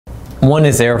One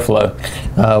is airflow.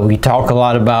 We talk a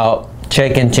lot about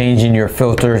changing your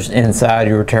filters inside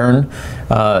your return.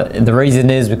 The reason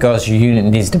is because your unit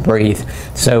needs to breathe.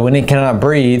 So when it cannot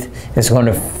breathe, it's going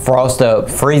to frost up,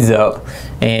 freeze up,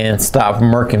 and stop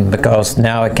from working because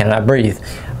now it cannot breathe.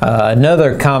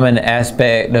 Another common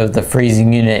aspect of the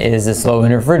freezing unit is it's low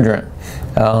in refrigerant.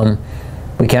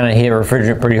 We kind of hit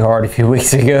refrigerant pretty hard a few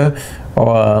weeks ago,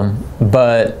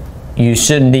 but you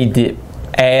shouldn't need to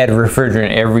add refrigerant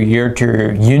every year to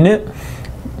your unit.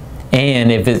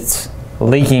 And if it's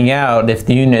leaking out, if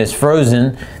the unit is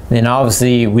frozen, then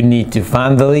obviously we need to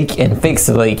find the leak and fix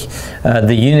the leak.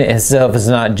 The unit itself is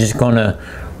not just going to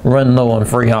run low on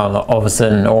Freon all of a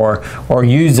sudden, or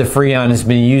use the Freon it's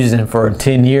been using for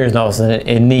 10 years and all of a sudden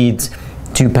it needs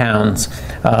 2 pounds.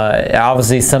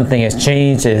 Obviously something has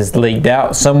changed, it has leaked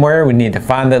out somewhere. We need to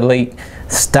find that leak,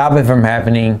 stop it from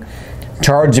happening,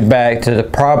 charge it back to the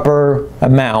proper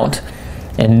amount,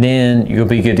 and then you'll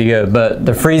be good to go. But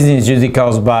the freezing is usually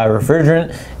caused by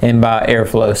refrigerant and by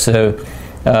airflow. So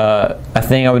a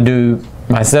thing I would do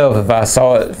myself if I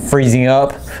saw it freezing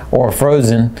up or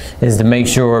frozen is to make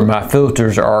sure my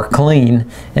filters are clean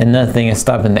and nothing is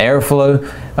stopping the airflow.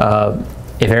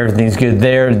 If everything's good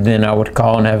there, then I would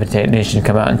call and have a technician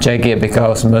come out and check it,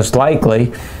 because most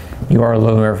likely you are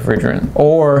low in refrigerant.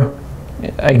 Or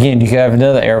again, you could have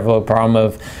another airflow problem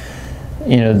of,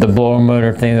 you know, the blower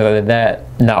motor, things like that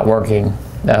not working,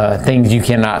 things you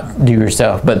cannot do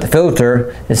yourself. But the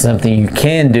filter is something you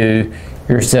can do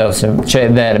yourself, so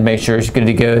check that and make sure it's good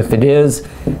to go. If it is,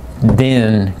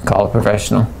 then call a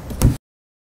professional.